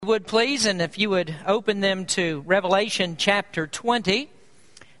Would please, and if you would open them to Revelation chapter 20.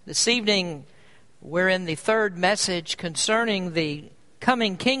 This evening we're in the third message concerning the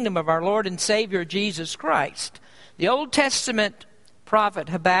coming kingdom of our Lord and Savior Jesus Christ. The Old Testament prophet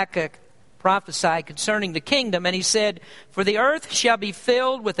Habakkuk prophesied concerning the kingdom, and he said, "For the earth shall be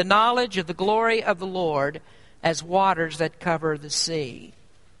filled with the knowledge of the glory of the Lord as waters that cover the sea."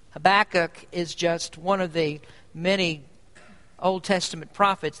 Habakkuk is just one of the many Old Testament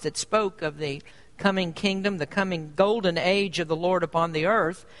prophets that spoke of the coming kingdom, the coming golden age of the Lord upon the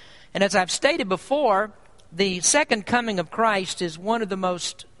earth. And as I've stated before, the second coming of Christ is one of the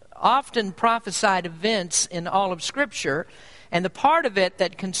most often prophesied events in all of Scripture. And the part of it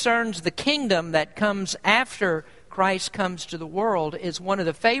that concerns the kingdom that comes after Christ comes to the world is one of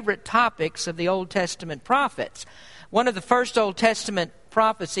the favorite topics of the Old Testament prophets. One of the first Old Testament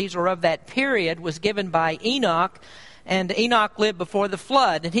prophecies, or of that period, was given by Enoch. And Enoch lived before the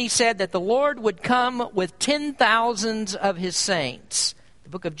flood, and he said that the Lord would come with 10,000s of his saints. The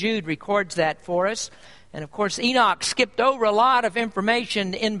book of Jude records that for us. And of course, Enoch skipped over a lot of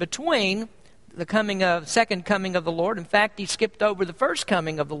information in between the second coming of the Lord. In fact, he skipped over the first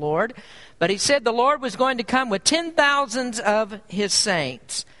coming of the Lord. But he said the Lord was going to come with 10,000s of his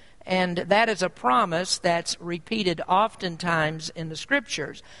saints. And that is a promise that's repeated oftentimes in the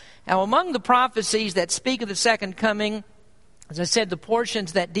Scriptures. Now, among the prophecies that speak of the second coming, as I said, the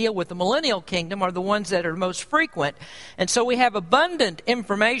portions that deal with the millennial kingdom are the ones that are most frequent. And so we have abundant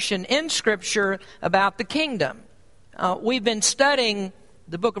information in Scripture about the kingdom. We've been studying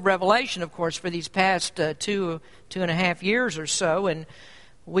the book of Revelation, of course, for these past two and a half years or so. And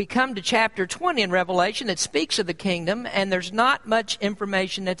we come to chapter 20 in Revelation that speaks of the kingdom, and there's not much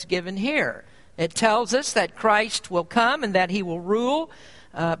information that's given here. It tells us that Christ will come and that he will rule.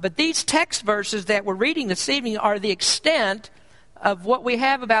 But these text verses that we're reading this evening are the extent of what we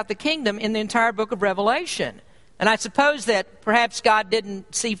have about the kingdom in the entire book of Revelation. And I suppose that perhaps God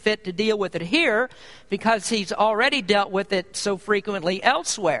didn't see fit to deal with it here because he's already dealt with it so frequently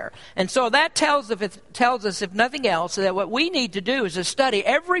elsewhere. And so that tells us, if nothing else, that what we need to do is to study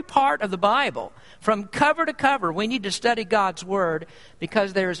every part of the Bible from cover to cover. We need to study God's Word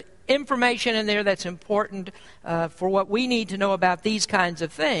because there's information in there that's important for what we need to know about these kinds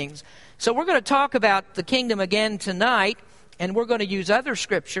of things. So we're going to talk about the kingdom again tonight, and we're going to use other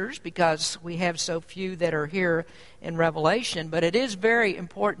scriptures because we have so few that are here in Revelation. But it is very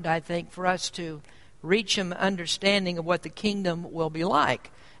important, I think, for us to reach an understanding of what the kingdom will be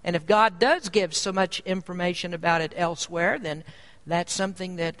like. And if God does give so much information about it elsewhere, then that's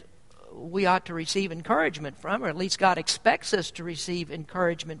something that we ought to receive encouragement from, or at least God expects us to receive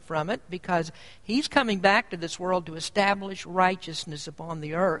encouragement from it, because he's coming back to this world to establish righteousness upon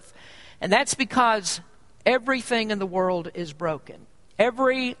the earth. And that's because everything in the world is broken.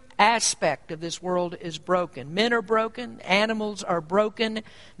 Every aspect of this world is broken. Men are broken, animals are broken,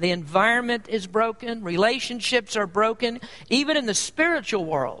 the environment is broken, relationships are broken. Even in the spiritual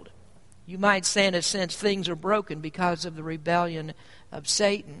world, you might say in a sense things are broken because of the rebellion of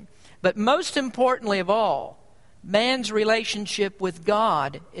Satan. But most importantly of all, man's relationship with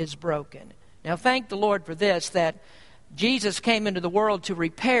God is broken. Now, thank the Lord for this, that Jesus came into the world to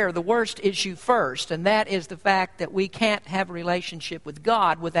repair the worst issue first, and that is the fact that we can't have a relationship with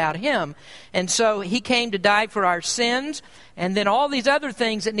God without him. And so he came to die for our sins, and then all these other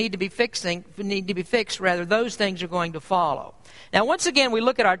things that need to be fixed, those things are going to follow. Now, once again, we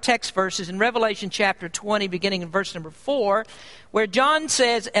look at our text verses in Revelation chapter 20, beginning in verse number 4, where John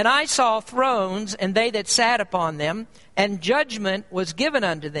says, "And I saw thrones, and they that sat upon them, and judgment was given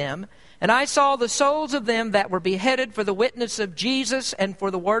unto them. And I saw the souls of them that were beheaded for the witness of Jesus and for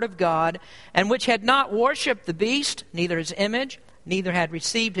the word of God, and which had not worshipped the beast, neither his image, neither had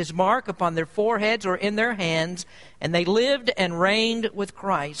received his mark upon their foreheads or in their hands. And they lived and reigned with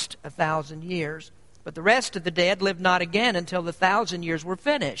Christ 1,000 years. But the rest of the dead lived not again until the 1,000 years were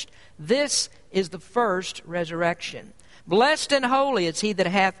finished. This is the first resurrection. Blessed and holy is he that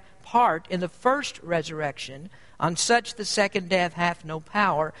hath part in the first resurrection. On such the second death hath no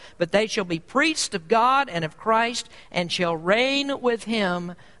power, but they shall be priests of God and of Christ, and shall reign with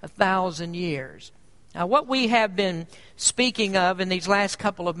him 1,000 years." Now, what we have been speaking of in these last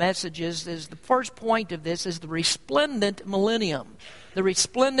couple of messages is the first point of this is the resplendent millennium. The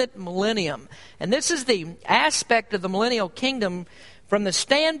resplendent millennium. And this is the aspect of the millennial kingdom from the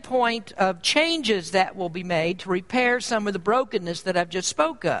standpoint of changes that will be made to repair some of the brokenness that I've just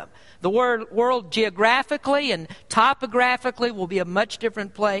spoke of. The world geographically and topographically will be a much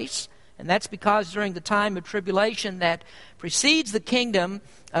different place. And that's because during the time of tribulation that precedes the kingdom,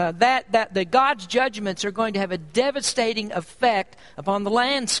 that God's judgments are going to have a devastating effect upon the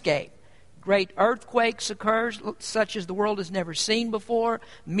landscape. Great earthquakes occur, such as the world has never seen before.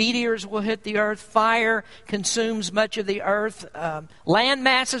 Meteors will hit the earth. Fire consumes much of the earth. Land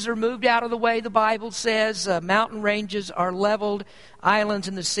masses are moved out of the way, the Bible says. Mountain ranges are leveled. Islands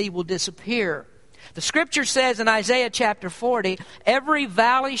in the sea will disappear. The Scripture says in Isaiah chapter 40, every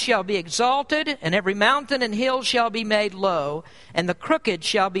valley shall be exalted, and every mountain and hill shall be made low, and the crooked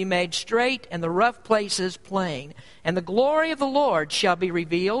shall be made straight, and the rough places plain. And the glory of the Lord shall be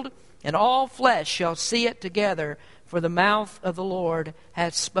revealed, and all flesh shall see it together, for the mouth of the Lord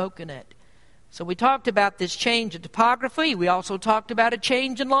hath spoken it. So we talked about this change in topography. We also talked about a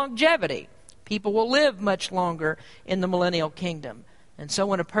change in longevity. People will live much longer in the millennial kingdom. And so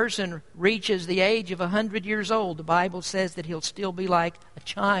when a person reaches the age of 100 years old, the Bible says that he'll still be like a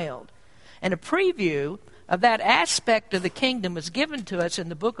child. And a preview of that aspect of the kingdom was given to us in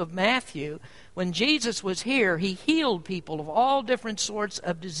the book of Matthew. When Jesus was here, he healed people of all different sorts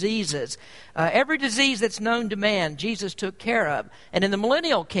of diseases. Every disease that's known to man, Jesus took care of. And in the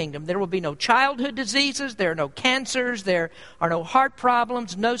millennial kingdom, there will be no childhood diseases, there are no cancers, there are no heart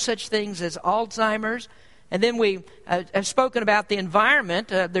problems, no such things as Alzheimer's. And then we have spoken about the environment.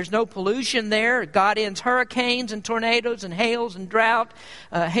 There's no pollution there. God ends hurricanes and tornadoes and hail and drought.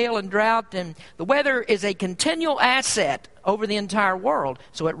 And the weather is a continual asset over the entire world.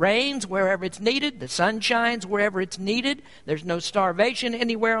 So it rains wherever it's needed. The sun shines wherever it's needed. There's no starvation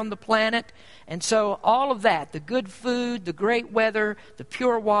anywhere on the planet. And so all of that, the good food, the great weather, the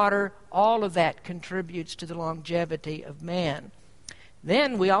pure water, all of that contributes to the longevity of man.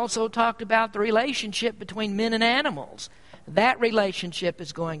 Then we also talked about the relationship between men and animals. That relationship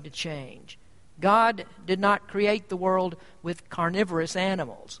is going to change. God did not create the world with carnivorous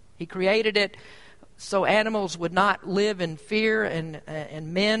animals. He created it so animals would not live in fear and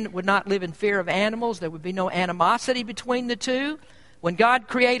men would not live in fear of animals. There would be no animosity between the two. When God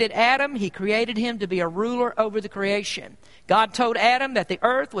created Adam, he created him to be a ruler over the creation. God told Adam that the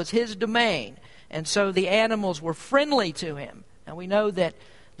earth was his domain, and so the animals were friendly to him. Now we know that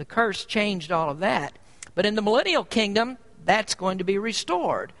the curse changed all of that. But in the millennial kingdom, that's going to be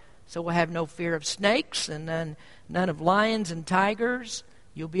restored. So we'll have no fear of snakes and none of lions and tigers.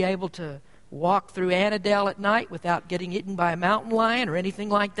 You'll be able to walk through Annandale at night without getting eaten by a mountain lion or anything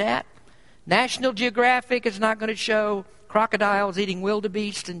like that. National Geographic is not going to show crocodiles eating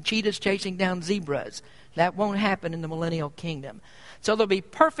wildebeest and cheetahs chasing down zebras. That won't happen in the millennial kingdom. So there'll be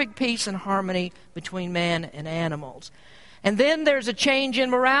perfect peace and harmony between man and animals. And then there's a change in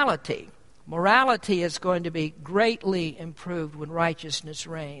morality. Morality is going to be greatly improved when righteousness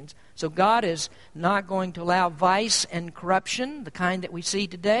reigns. So God is not going to allow vice and corruption, the kind that we see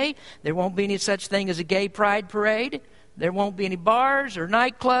today. There won't be any such thing as a gay pride parade. There won't be any bars or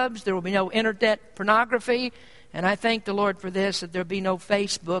nightclubs. There will be no internet pornography. And I thank the Lord for this, that there'll be no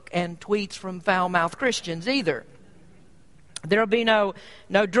Facebook and tweets from foul-mouthed Christians either. There'll be no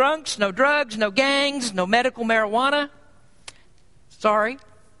drunks, no drugs, no gangs, no medical marijuana. Sorry.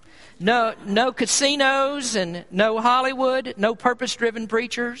 No casinos and no Hollywood, no purpose-driven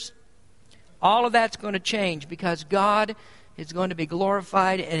preachers. All of that's going to change because God is going to be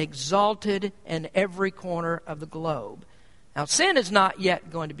glorified and exalted in every corner of the globe. Now, sin is not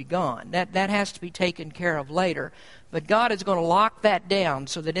yet going to be gone. That has to be taken care of later. But God is going to lock that down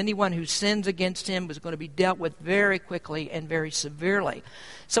so that anyone who sins against him is going to be dealt with very quickly and very severely.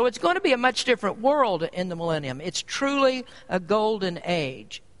 So it's going to be a much different world in the millennium. It's truly a golden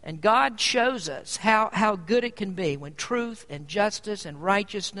age. And God shows us how good it can be when truth and justice and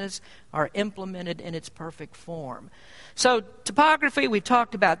righteousness are implemented in its perfect form. So topography, we've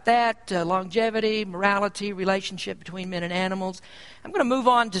talked about that, longevity, morality, relationship between men and animals. I'm going to move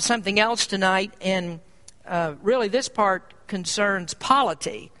on to something else tonight, and really this part concerns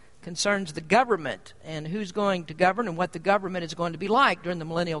polity, concerns the government and who's going to govern and what the government is going to be like during the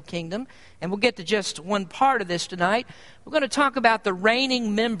millennial kingdom. And we'll get to just one part of this tonight. We're going to talk about the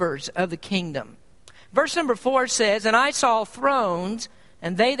reigning members of the kingdom. Verse number 4 says, "And I saw thrones,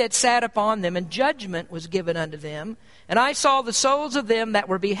 and they that sat upon them, and judgment was given unto them. And I saw the souls of them that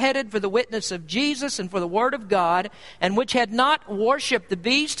were beheaded for the witness of Jesus and for the word of God, and which had not worshipped the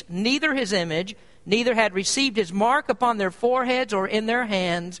beast, neither his image, neither had received his mark upon their foreheads or in their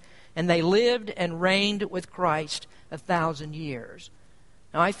hands, and they lived and reigned with Christ 1,000 years."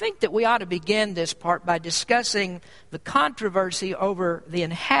 Now, I think that we ought to begin this part by discussing the controversy over the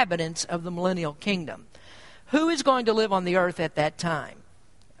inhabitants of the millennial kingdom. Who is going to live on the earth at that time?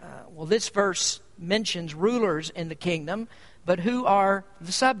 Well, this verse mentions rulers in the kingdom, but who are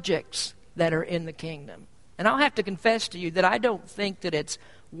the subjects that are in the kingdom. And I'll have to confess to you that I don't think that it's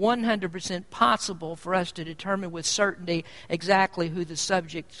 100% possible for us to determine with certainty exactly who the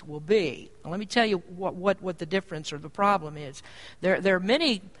subjects will be. Now, let me tell you what the difference or the problem is. There are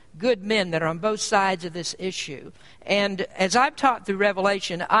many good men that are on both sides of this issue. And as I've taught through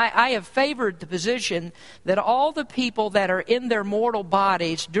Revelation, I have favored the position that all the people that are in their mortal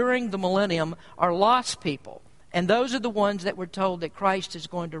bodies during the millennium are lost people. And those are the ones that we're told that Christ is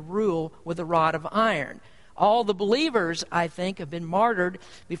going to rule with a rod of iron. All the believers, I think, have been martyred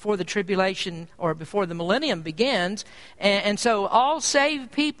before the tribulation or before the millennium begins. And so all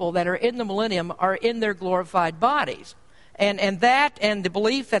saved people that are in the millennium are in their glorified bodies. And that and the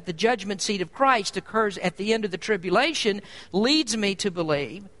belief that the judgment seat of Christ occurs at the end of the tribulation leads me to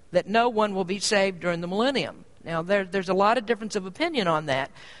believe that no one will be saved during the millennium. Now, there's a lot of difference of opinion on that.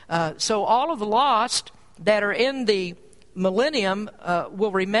 So all of the lost that are in the millennium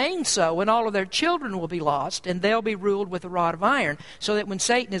will remain so, and all of their children will be lost, and they'll be ruled with a rod of iron, so that when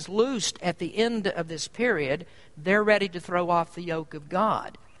Satan is loosed at the end of this period, they're ready to throw off the yoke of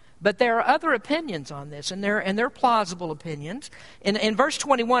God. But there are other opinions on this, and they're plausible opinions. In verse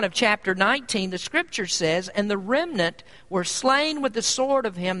 21 of chapter 19, the Scripture says, "And the remnant were slain with the sword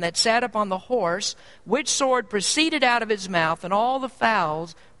of him that sat upon the horse, which sword proceeded out of his mouth, and all the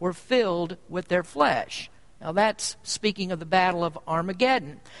fowls were filled with their flesh." Now that's speaking of the battle of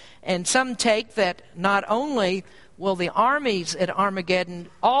Armageddon. And some take that not only will the armies at Armageddon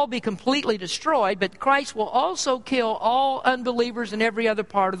all be completely destroyed, but Christ will also kill all unbelievers in every other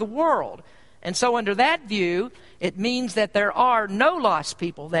part of the world. And so under that view, it means that there are no lost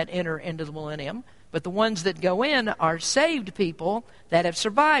people that enter into the millennium, but the ones that go in are saved people that have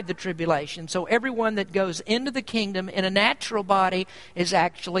survived the tribulation. So everyone that goes into the kingdom in a natural body is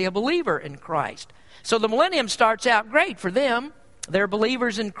actually a believer in Christ. So the millennium starts out great for them. They're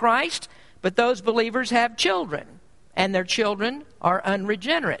believers in Christ, but those believers have children, and their children are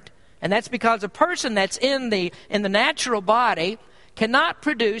unregenerate. And that's because a person that's in the natural body cannot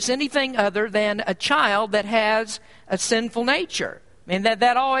produce anything other than a child that has a sinful nature. I mean,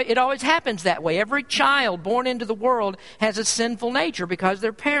 it always happens that way. Every child born into the world has a sinful nature because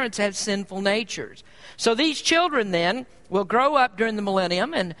their parents have sinful natures. So these children then will grow up during the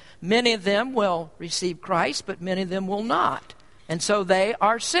millennium, and many of them will receive Christ, but many of them will not. And so they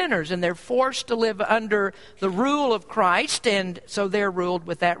are sinners, and they're forced to live under the rule of Christ, and so they're ruled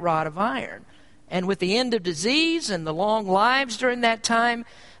with that rod of iron. And with the end of disease and the long lives during that time,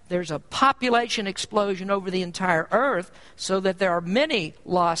 there's a population explosion over the entire earth, so that there are many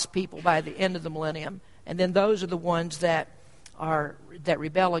lost people by the end of the millennium. And then those are the ones that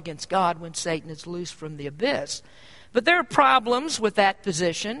rebel against God when Satan is loosed from the abyss. But there are problems with that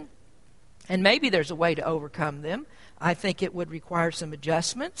position, and maybe there's a way to overcome them. I think it would require some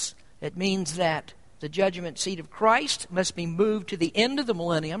adjustments. It means that the judgment seat of Christ must be moved to the end of the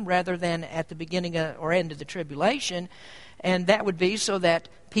millennium rather than at the beginning or end of the tribulation. And that would be so that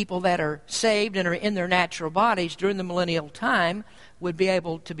people that are saved and are in their natural bodies during the millennial time would be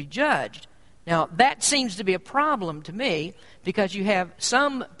able to be judged. Now, that seems to be a problem to me because you have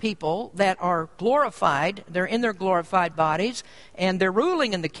some people that are glorified, they're in their glorified bodies, and they're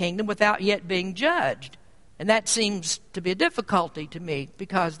ruling in the kingdom without yet being judged. And that seems to be a difficulty to me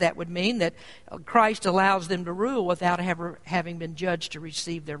because that would mean that Christ allows them to rule without having been judged to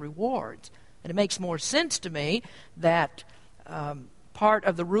receive their rewards. And it makes more sense to me that part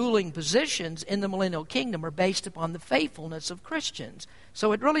of the ruling positions in the millennial kingdom are based upon the faithfulness of Christians.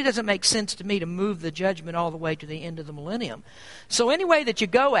 So it really doesn't make sense to me to move the judgment all the way to the end of the millennium. So any way that you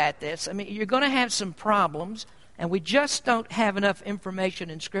go at this, I mean, you're going to have some problems, and we just don't have enough information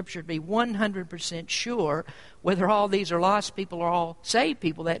in Scripture to be 100% sure whether all these are lost people or all saved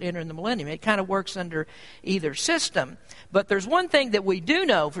people that enter in the millennium. It kind of works under either system. But there's one thing that we do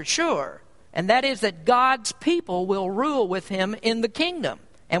know for sure, and that is that God's people will rule with him in the kingdom.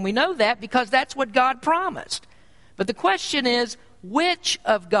 And we know that because that's what God promised. But the question is, which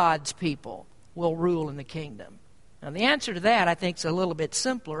of God's people will rule in the kingdom? Now, the answer to that, I think, is a little bit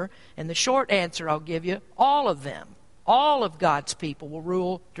simpler. And the short answer I'll give you, all of them. All of God's people will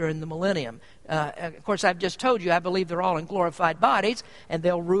rule during the millennium. Of course, I've just told you, I believe they're all in glorified bodies, and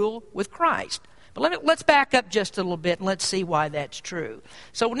they'll rule with Christ. But let's back up just a little bit, and let's see why that's true.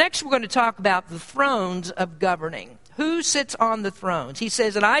 So next we're going to talk about the thrones of governing. Who sits on the thrones? He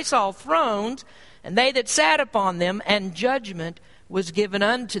says, "And I saw thrones, and they that sat upon them, and judgment was given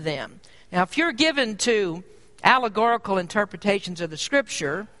unto them." Now, if you're given to allegorical interpretations of the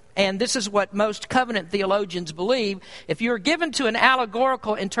Scripture, and this is what most covenant theologians believe, if you're given to an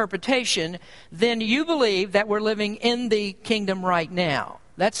allegorical interpretation, then you believe that we're living in the kingdom right now.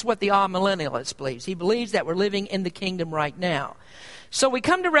 That's what the amillennialist believes. He believes that we're living in the kingdom right now. So we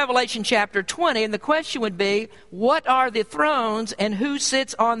come to Revelation chapter 20, and the question would be, what are the thrones and who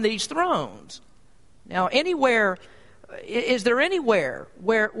sits on these thrones? Now, is there anywhere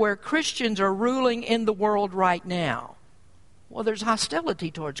where Christians are ruling in the world right now? Well, there's hostility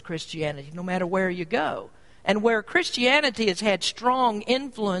towards Christianity no matter where you go. And where Christianity has had strong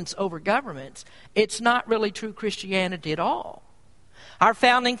influence over governments, it's not really true Christianity at all. Our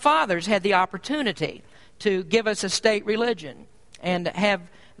founding fathers had the opportunity to give us a state religion and have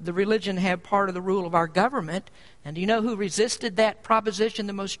the religion have part of the rule of our government. And do you know who resisted that proposition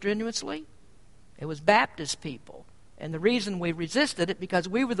the most strenuously? It was Baptist people. And the reason we resisted it, because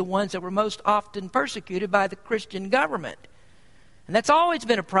we were the ones that were most often persecuted by the Christian government. And that's always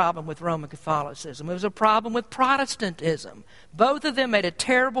been a problem with Roman Catholicism. It was a problem with Protestantism. Both of them made a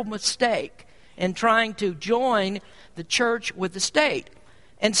terrible mistake in trying to join the church with the state.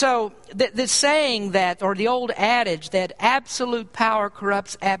 And so this saying that, or the old adage that absolute power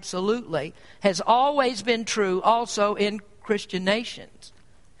corrupts absolutely, has always been true also in Christian nations.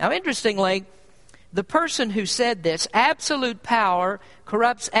 Now, interestingly, the person who said this, absolute power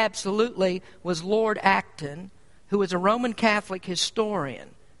corrupts absolutely, was Lord Acton, who was a Roman Catholic historian.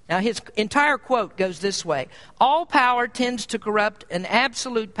 Now, his entire quote goes this way: all power tends to corrupt, and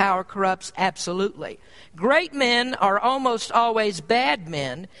absolute power corrupts absolutely. Great men are almost always bad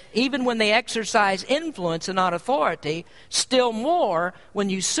men, even when they exercise influence and not authority. Still more when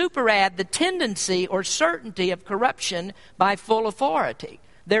you superadd the tendency or certainty of corruption by full authority.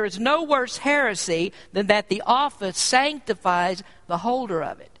 There is no worse heresy than that the office sanctifies the holder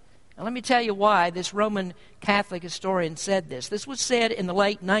of it. Now, let me tell you why this Roman Catholic historian said this. This was said in the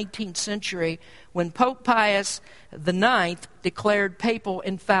late 19th century when Pope Pius IX declared papal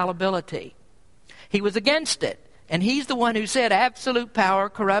infallibility. He was against it, and he's the one who said absolute power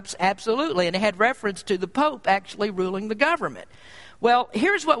corrupts absolutely, and it had reference to the Pope actually ruling the government. Well,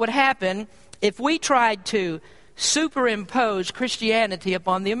 here's what would happen if we tried to superimpose Christianity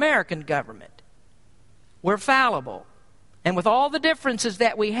upon the American government. We're fallible. And with all the differences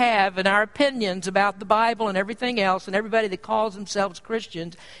that we have in our opinions about the Bible and everything else, and everybody that calls themselves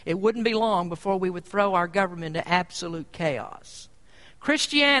Christians, it wouldn't be long before we would throw our government into absolute chaos.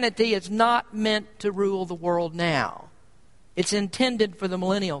 Christianity is not meant to rule the world now. It's intended for the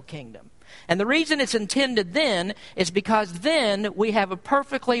millennial kingdom. And the reason it's intended then is because then we have a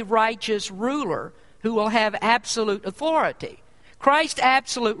perfectly righteous ruler who will have absolute authority. Christ's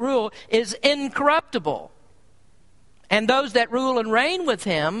absolute rule is incorruptible. And those that rule and reign with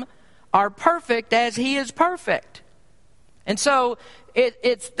him are perfect as he is perfect. And so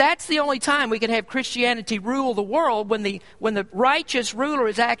that's the only time we can have Christianity rule the world, when the righteous ruler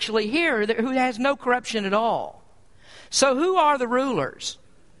is actually here, who has no corruption at all. So who are the rulers?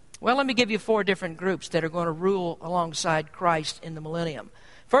 Well, let me give you 4 different groups that are going to rule alongside Christ in the millennium.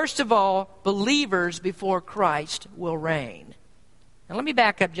 First of all, believers before Christ will reign. Now, let me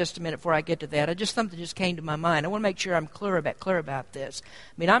back up just a minute before I get to that. Something just came to my mind. I want to make sure I'm clear about this.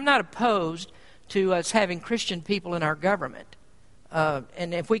 I mean, I'm not opposed to us having Christian people in our government.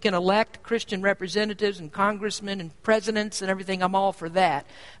 And if we can elect Christian representatives and congressmen and presidents and everything, I'm all for that.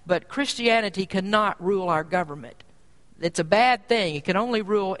 But Christianity cannot rule our government. It's a bad thing. It can only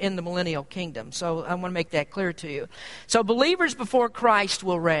rule in the millennial kingdom. So I want to make that clear to you. So believers before Christ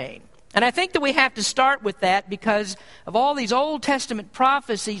will reign. And I think that we have to start with that because of all these Old Testament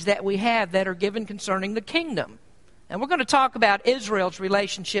prophecies that we have that are given concerning the kingdom. And we're going to talk about Israel's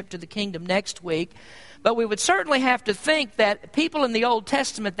relationship to the kingdom next week. But we would certainly have to think that people in the Old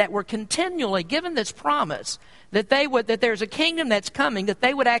Testament that were continually given this promise that there's a kingdom that's coming, that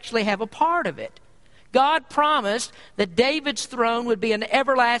they would actually have a part of it. God promised that David's throne would be an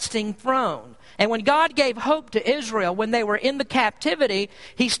everlasting throne. And when God gave hope to Israel when they were in the captivity,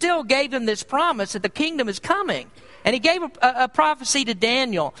 he still gave them this promise that the kingdom is coming. And he gave a prophecy to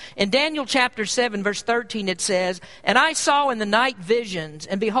Daniel. In Daniel chapter 7, verse 13, it says, "And I saw in the night visions,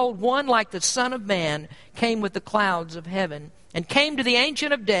 and behold, one like the Son of Man came with the clouds of heaven, and came to the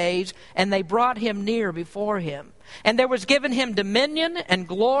Ancient of Days, and they brought him near before him. And there was given him dominion and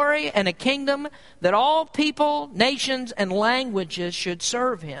glory and a kingdom, that all people, nations, and languages should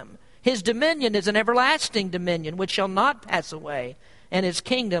serve him. His dominion is an everlasting dominion which shall not pass away, and his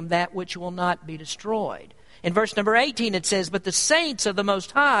kingdom that which will not be destroyed." In verse number 18 it says, "But the saints of the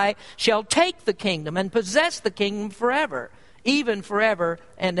Most High shall take the kingdom and possess the kingdom forever, even forever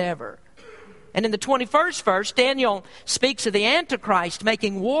and ever." And in the 21st verse, Daniel speaks of the Antichrist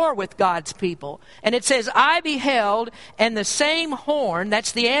making war with God's people. And it says, I beheld, and the same horn,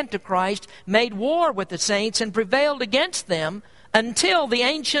 that's the Antichrist, made war with the saints and prevailed against them until the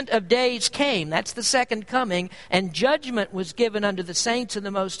Ancient of Days came. That's the second coming. And judgment was given unto the saints of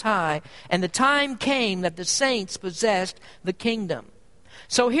the Most High. And the time came that the saints possessed the kingdom.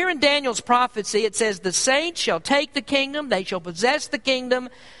 So here in Daniel's prophecy, it says, the saints shall take the kingdom, they shall possess the kingdom,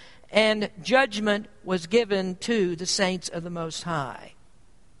 and judgment was given to the saints of the Most High.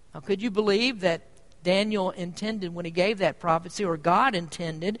 Now, could you believe that Daniel intended, when he gave that prophecy, or God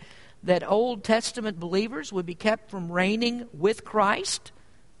intended, that Old Testament believers would be kept from reigning with Christ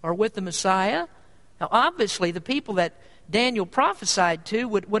or with the Messiah? Now, obviously, the people that Daniel prophesied to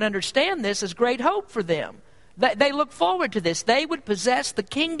would understand this as great hope for them. They look forward to this. They would possess the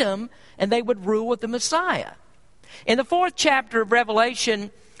kingdom and they would rule with the Messiah. In the 4th chapter of Revelation,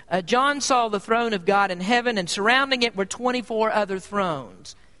 John saw the throne of God in heaven, and surrounding it were 24 other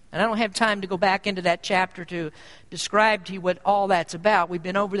thrones. And I don't have time to go back into that chapter to describe to you what all that's about. We've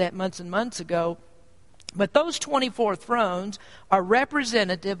been over that months and months ago. But those 24 thrones are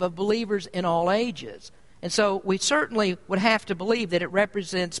representative of believers in all ages. And so we certainly would have to believe that it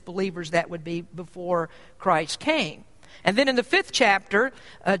represents believers that would be before Christ came. And then in the 5th chapter,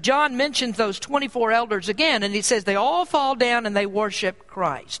 John mentions those 24 elders again, and he says they all fall down and they worship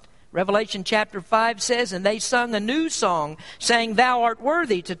Christ. Revelation chapter 5 says, and they sung a new song, saying, Thou art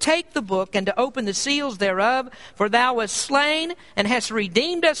worthy to take the book and to open the seals thereof, for thou wast slain and hast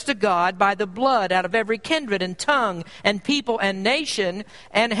redeemed us to God by the blood out of every kindred and tongue and people and nation,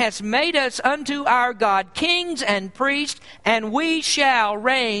 and hast made us unto our God kings and priests, and we shall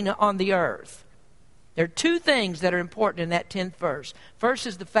reign on the earth. There are two things that are important in that 10th verse. First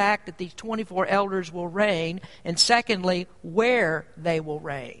is the fact that these 24 elders will reign, and secondly, where they will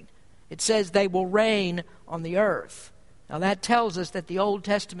reign. It says they will reign on the earth. Now that tells us that the Old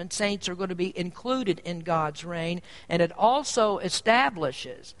Testament saints are going to be included in God's reign, and it also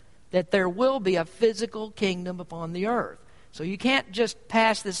establishes that there will be a physical kingdom upon the earth. So you can't just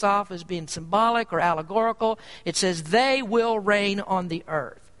pass this off as being symbolic or allegorical. It says they will reign on the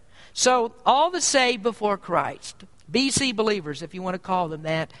earth. So all the saved before Christ, BC believers, if you want to call them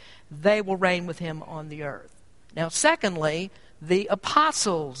that, they will reign with him on the earth. Now secondly, the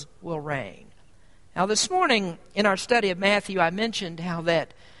apostles will reign. Now this morning in our study of Matthew, I mentioned how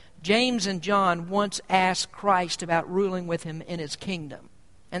that James and John once asked Christ about ruling with him in his kingdom.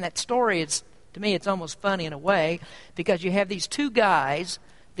 And that story is, to me, it's almost funny in a way, because you have these two guys,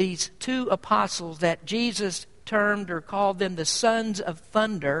 these two apostles that Jesus termed or called them the sons of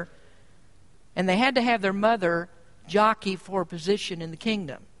thunder, and they had to have their mother jockey for a position in the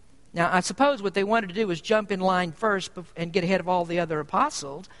kingdom. Now, I suppose what they wanted to do was jump in line first and get ahead of all the other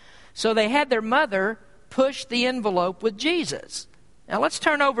apostles. So they had their mother push the envelope with Jesus. Now, let's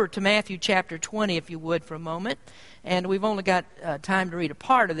turn over to Matthew chapter 20, if you would, for a moment. And we've only got time to read a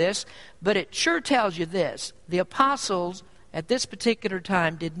part of this, but it sure tells you this. The apostles at this particular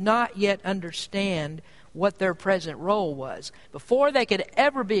time did not yet understand what their present role was. Before they could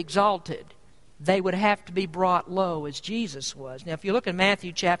ever be exalted, they would have to be brought low as Jesus was. Now, if you look at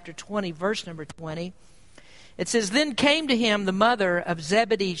Matthew chapter 20, verse number 20, it says, Then came to him the mother of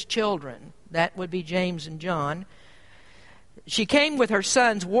Zebedee's children. That would be James and John. She came with her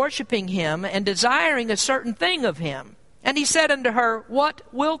sons, worshiping him and desiring a certain thing of him. And he said unto her, What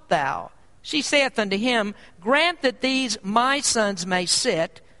wilt thou? She saith unto him, Grant that these my sons may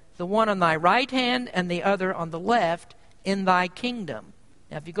sit, the one on thy right hand and the other on the left, in thy kingdom.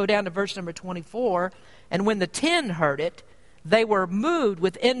 Now, if you go down to verse number 24, and when the 10 heard it, they were moved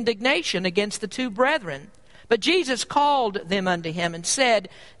with indignation against the two brethren. But Jesus called them unto him and said,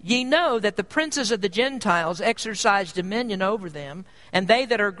 Ye know that the princes of the Gentiles exercise dominion over them, and they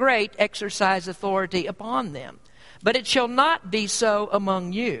that are great exercise authority upon them. But it shall not be so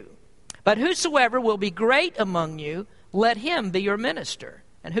among you. But whosoever will be great among you, let him be your minister.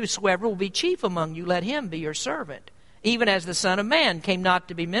 And whosoever will be chief among you, let him be your servant. Even as the Son of Man came not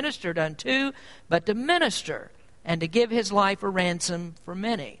to be ministered unto, but to minister, and to give his life a ransom for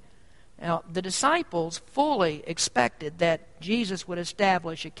many. Now, the disciples fully expected that Jesus would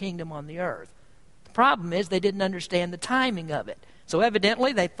establish a kingdom on the earth. The problem is they didn't understand the timing of it. So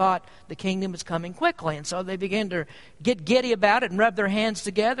evidently they thought the kingdom was coming quickly, and so they began to get giddy about it and rub their hands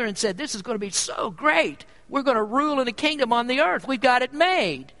together and said, This is going to be so great. We're going to rule in a kingdom on the earth. We've got it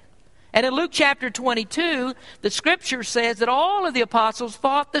made. And in Luke chapter 22, the scripture says that all of the apostles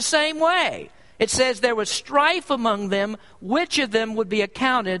fought the same way. It says there was strife among them, which of them would be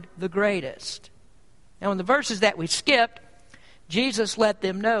accounted the greatest. Now in the verses that we skipped, Jesus let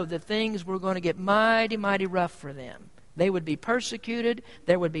them know that things were going to get mighty, mighty rough for them. They would be persecuted,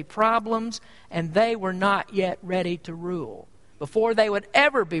 there would be problems, and they were not yet ready to rule. Before they would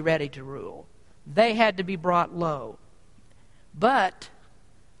ever be ready to rule, they had to be brought low. But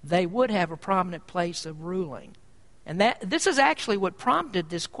they would have a prominent place of ruling. And this is actually what prompted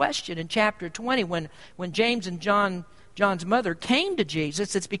this question in chapter 20 when James and John's mother came to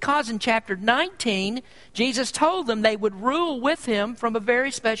Jesus. It's because in chapter 19, Jesus told them they would rule with him from a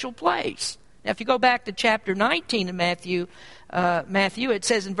very special place. Now, if you go back to chapter 19 in Matthew, it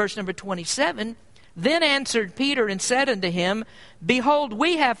says in verse number 27, "Then answered Peter and said unto him, Behold,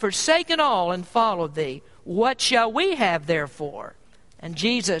 we have forsaken all and followed thee. What shall we have therefore? And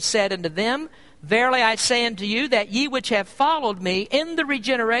Jesus said unto them, Verily I say unto you, that ye which have followed me in the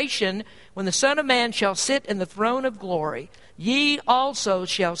regeneration, when the Son of Man shall sit in the throne of glory, ye also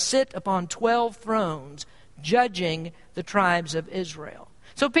shall sit upon 12 thrones, judging the tribes of Israel."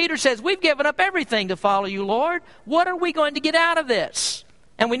 So Peter says, we've given up everything to follow you, Lord. What are we going to get out of this?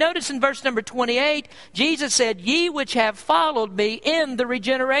 And we notice in verse number 28, Jesus said, "Ye which have followed me in the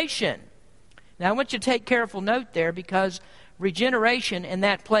regeneration." Now I want you to take careful note there, because regeneration in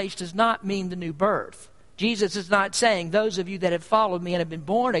that place does not mean the new birth. Jesus is not saying, those of you that have followed me and have been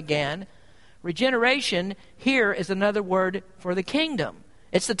born again. Regeneration here is another word for the kingdom.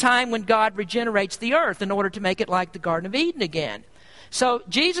 It's the time when God regenerates the earth in order to make it like the Garden of Eden again. So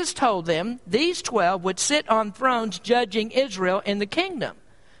Jesus told them these 12 would sit on thrones judging Israel in the kingdom.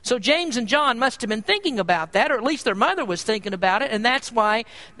 So James and John must have been thinking about that, or at least their mother was thinking about it, and that's why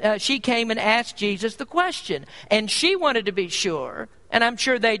she came and asked Jesus the question. And she wanted to be sure, and I'm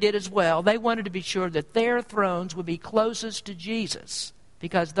sure they did as well, they wanted to be sure that their thrones would be closest to Jesus,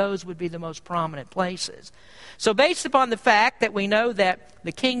 because those would be the most prominent places. So based upon the fact that we know that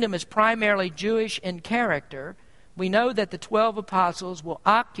the kingdom is primarily Jewish in character, we know that the 12 apostles will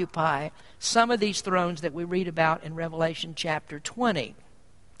occupy some of these thrones that we read about in Revelation chapter 20.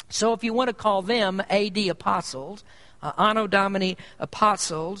 So if you want to call them AD apostles, Anno Domini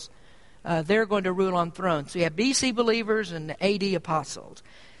apostles, they're going to rule on thrones. So you have BC believers and AD apostles.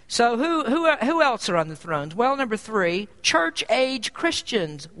 So who else are on the thrones? Well, number 3, church-age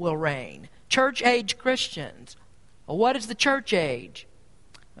Christians will reign. Church-age Christians. Well, what is the church age?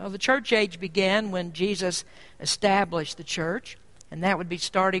 Well, the church age began when Jesus established the church, and that would be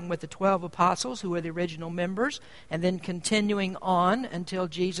starting with the 12 apostles, who were the original members, and then continuing on until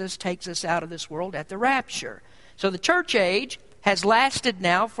Jesus takes us out of this world at the rapture. So the church age has lasted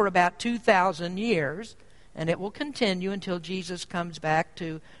now for about 2,000 years, and it will continue until Jesus comes back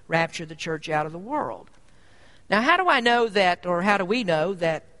to rapture the church out of the world. Now, how do I know that, or how do we know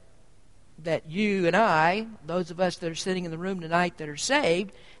that you and I, those of us that are sitting in the room tonight that are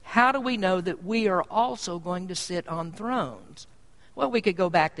saved, how do we know that we are also going to sit on thrones? Well, we could go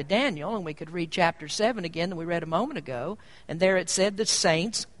back to Daniel and we could read chapter 7 again that we read a moment ago, and there it said the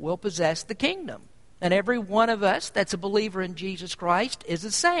saints will possess the kingdom. And every one of us that's a believer in Jesus Christ is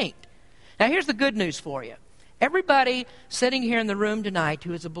a saint. Now here's the good news for you. Everybody sitting here in the room tonight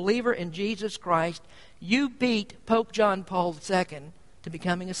who is a believer in Jesus Christ, you beat Pope John Paul II to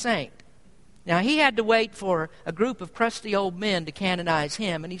becoming a saint. Now, he had to wait for a group of crusty old men to canonize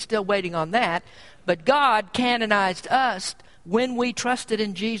him, and he's still waiting on that. But God canonized us when we trusted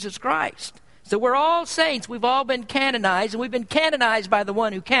in Jesus Christ. So we're all saints. We've all been canonized, and we've been canonized by the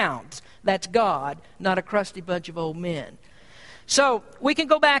one who counts. That's God, not a crusty bunch of old men. So we can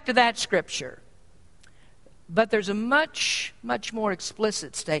go back to that scripture. But there's a much, much more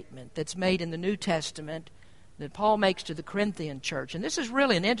explicit statement that's made in the New Testament that Paul makes to the Corinthian church. And this is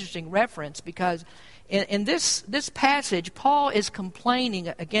really an interesting reference, because in this passage, Paul is complaining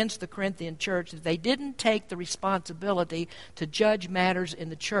against the Corinthian church that they didn't take the responsibility to judge matters in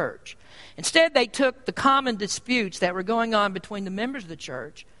the church. Instead, they took the common disputes that were going on between the members of the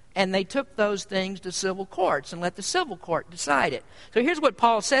church, and they took those things to civil courts and let the civil court decide it. So here's what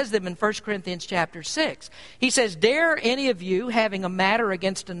Paul says to them in 1 Corinthians chapter 6. He says, "Dare any of you, having a matter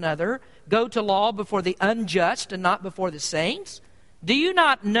against another, go to law before the unjust and not before the saints? Do you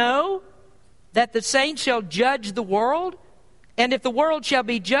not know that the saints shall judge the world? And if the world shall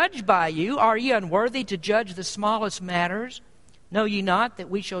be judged by you, are ye unworthy to judge the smallest matters? Know ye not that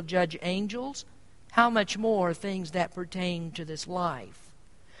we shall judge angels? How much more things that pertain to this life?"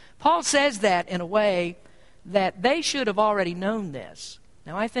 Paul says that in a way that they should have already known this.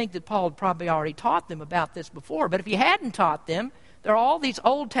 Now, I think that Paul had probably already taught them about this before, but if he hadn't taught them, there are all these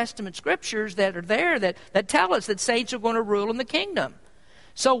Old Testament scriptures that are there that tell us that saints are going to rule in the kingdom.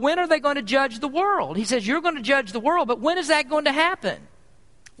 So when are they going to judge the world? He says, you're going to judge the world, but when is that going to happen?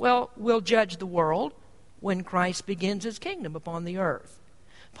 Well, we'll judge the world when Christ begins his kingdom upon the earth.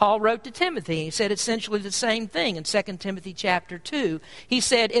 Paul wrote to Timothy. He said essentially the same thing in 2 Timothy chapter 2. He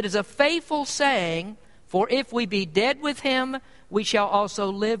said, "It is a faithful saying, for if we be dead with him, we shall also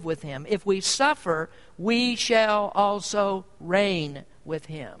live with him. If we suffer, we shall also reign with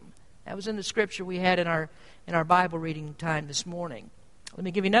him." That was in the scripture we had in our Bible reading time this morning. Let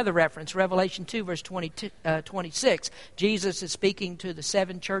me give you another reference. Revelation 2, verse 26. Jesus is speaking to the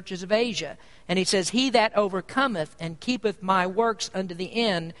 7 churches of Asia. And he says, "He that overcometh and keepeth my works unto the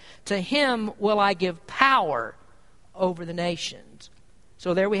end, to him will I give power over the nations."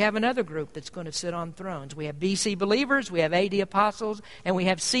 So there we have another group that's going to sit on thrones. We have BC believers, we have AD apostles, and we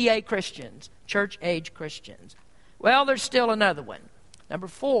have CA Christians, church-age Christians. Well, there's still another one. Number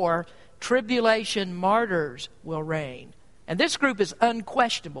 4, tribulation martyrs will reign. And this group is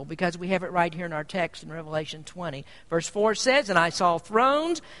unquestionable because we have it right here in our text in Revelation 20. Verse 4 says, "And I saw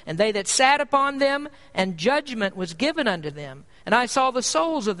thrones, and they that sat upon them, and judgment was given unto them. And I saw the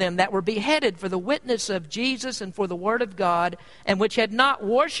souls of them that were beheaded for the witness of Jesus and for the word of God, and which had not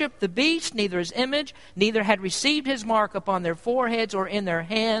worshipped the beast, neither his image, neither had received his mark upon their foreheads or in their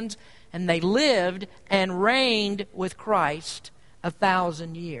hands. And they lived and reigned with Christ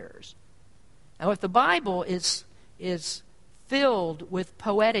 1,000 years." Now, if the Bible is filled with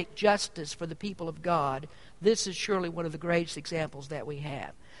poetic justice for the people of God, this is surely one of the greatest examples that we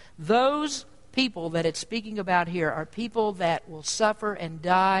have. Those people that it's speaking about here are people that will suffer and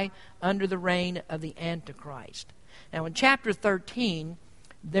die under the reign of the Antichrist. Now, in chapter 13,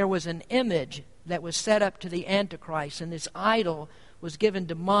 there was an image that was set up to the Antichrist, and this idol was given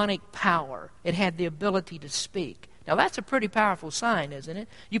demonic power. It had the ability to speak. Now, that's a pretty powerful sign, isn't it?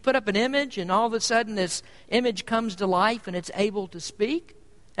 You put up an image, and all of a sudden this image comes to life, and it's able to speak.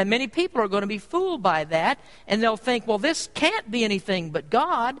 And many people are going to be fooled by that, and they'll think, well, this can't be anything but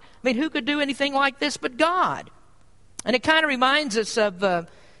God. I mean, who could do anything like this but God? And it kind of reminds us of the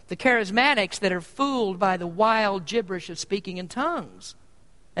charismatics that are fooled by the wild gibberish of speaking in tongues.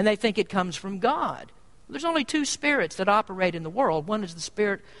 And they think it comes from God. There's only 2 spirits that operate in the world. One is the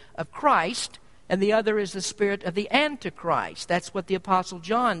spirit of Christ, and the other is the spirit of the Antichrist. That's what the Apostle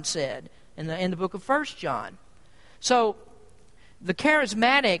John said in the book of 1 John. So the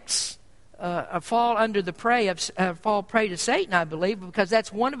charismatics fall under the fall prey to Satan, I believe, because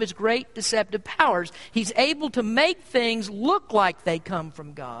that's one of his great deceptive powers. He's able to make things look like they come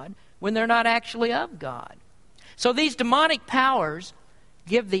from God when they're not actually of God. So these demonic powers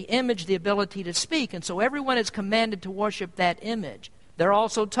give the image the ability to speak, and so everyone is commanded to worship that image. They're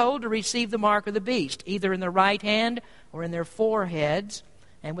also told to receive the mark of the beast, either in their right hand or in their foreheads.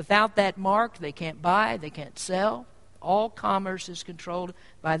 And without that mark, they can't buy, they can't sell. All commerce is controlled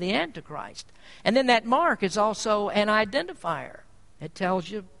by the Antichrist. And then that mark is also an identifier. It tells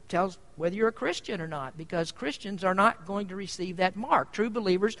whether you're a Christian or not, because Christians are not going to receive that mark. True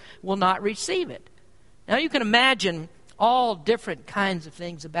believers will not receive it. Now you can imagine all different kinds of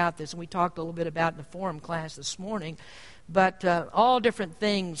things about this, and we talked a little bit about in the forum class this morning. But all different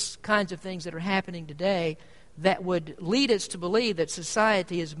kinds of things that are happening today that would lead us to believe that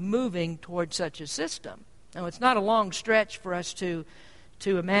society is moving toward such a system. Now, it's not a long stretch for us to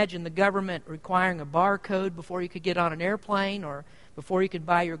imagine the government requiring a barcode before you could get on an airplane or before you could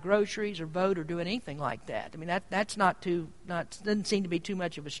buy your groceries or vote or do anything like that. I mean, that's doesn't seem to be too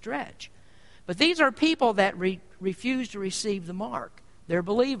much of a stretch. But these are people that refuse to receive the mark. They're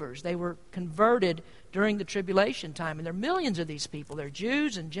believers. They were converted during the tribulation time. And there are millions of these people. They're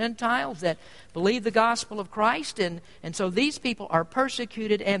Jews and Gentiles that believe the gospel of Christ. And so these people are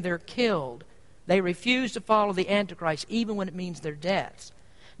persecuted and they're killed. They refuse to follow the Antichrist, even when it means their deaths.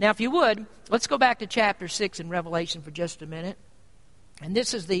 Now, if you would, let's go back to chapter 6 in Revelation for just a minute. And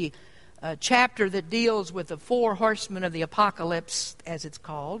this is the chapter that deals with the 4 horsemen of the apocalypse, as it's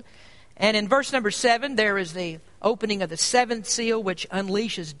called. And in verse number 7, there is the opening of the 7th seal, which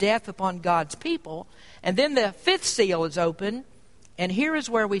unleashes death upon God's people. And then the 5th seal is open, and here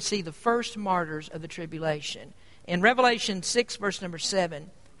is where we see the first martyrs of the tribulation. In Revelation 6, verse number 7,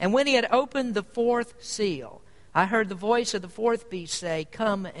 "And when he had opened the 4th seal, I heard the voice of the 4th beast say,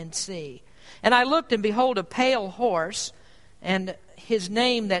 'Come and see.' And I looked, and behold, a pale horse, and his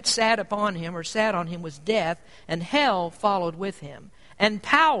name that sat upon him, or sat on him, was Death, and hell followed with him. And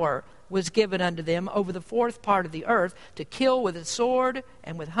power was given unto them over the 4th part of the earth to kill with a sword,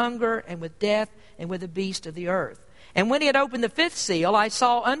 and with hunger, and with death, and with the beast of the earth. And when he had opened the 5th seal, I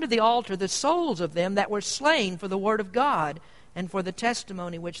saw under the altar the souls of them that were slain for the word of God, and for the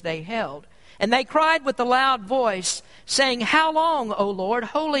testimony which they held. And they cried with a loud voice, saying, How long, O Lord,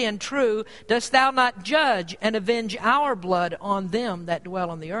 holy and true, dost thou not judge and avenge our blood on them that dwell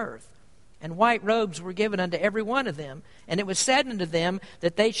on the earth? and white robes were given unto every one of them. And it was said unto them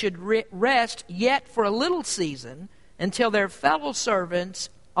that they should rest yet for a little season, until their fellow servants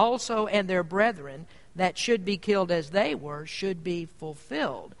also and their brethren that should be killed as they were should be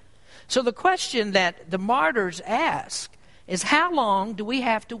fulfilled. So the question that the martyrs ask is, how long do we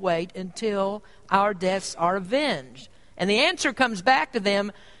have to wait until our deaths are avenged? And the answer comes back to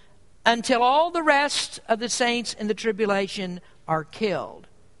them, until all the rest of the saints in the tribulation are killed.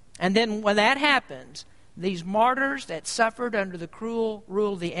 And then when that happens, these martyrs that suffered under the cruel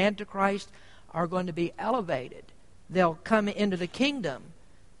rule of the Antichrist are going to be elevated. They'll come into the kingdom,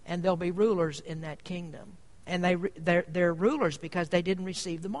 and they'll be rulers in that kingdom. And they're rulers because they didn't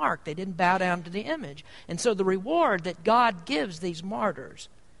receive the mark. They didn't bow down to the image. And so the reward that God gives these martyrs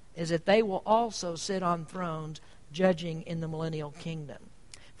is that they will also sit on thrones judging in the millennial kingdom.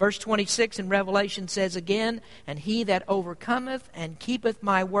 Verse 26 in Revelation says again, and he that overcometh and keepeth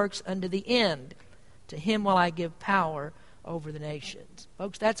my works unto the end, to him will I give power over the nations.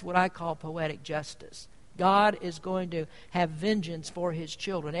 Folks, that's what I call poetic justice. God is going to have vengeance for his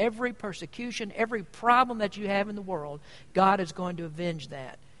children. Every persecution, every problem that you have in the world, God is going to avenge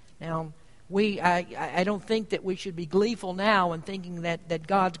that. Now, I don't think that we should be gleeful now and thinking that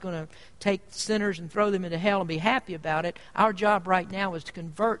God's going to take sinners and throw them into hell and be happy about it. Our job right now is to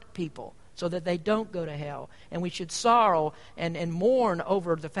convert people so that they don't go to hell. And we should sorrow and mourn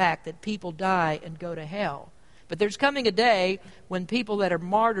over the fact that people die and go to hell. But there's coming a day when people that are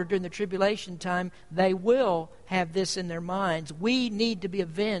martyred during the tribulation time, they will have this in their minds. We need to be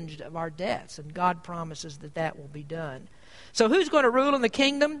avenged of our deaths, and God promises that that will be done. So who's going to rule in the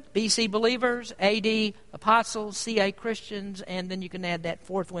kingdom? BC believers, AD apostles, CA Christians, and then you can add that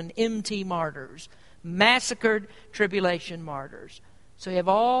fourth one, MT martyrs, massacred tribulation martyrs. So you have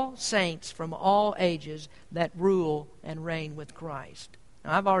all saints from all ages that rule and reign with Christ.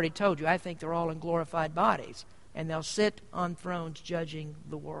 Now, I've already told you, I think they're all in glorified bodies, and they'll sit on thrones judging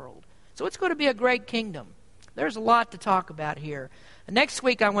the world. So it's going to be a great kingdom. There's a lot to talk about here. Next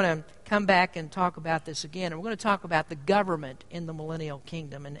week I want to come back and talk about this again. And we're going to talk about the government in the millennial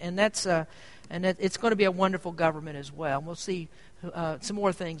kingdom. And it's going to be a wonderful government as well. And we'll see some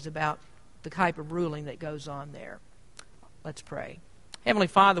more things about the type of ruling that goes on there. Let's pray. Heavenly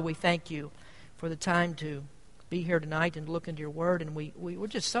Father, we thank you for the time to be here tonight and look into your word. And we're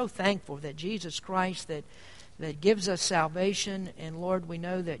just so thankful that Jesus Christ, that gives us salvation. And Lord, we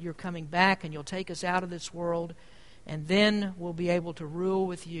know that you're coming back and you'll take us out of this world. And then we'll be able to rule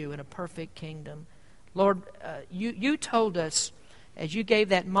with you in a perfect kingdom. Lord, you told us, as you gave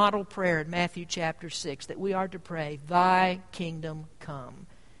that model prayer in Matthew chapter 6, that we are to pray, thy kingdom come.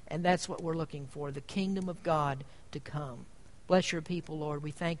 And that's what we're looking for, the kingdom of God to come. Bless your people, Lord.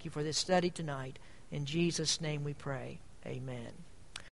 We thank you for this study tonight. In Jesus' name we pray. Amen.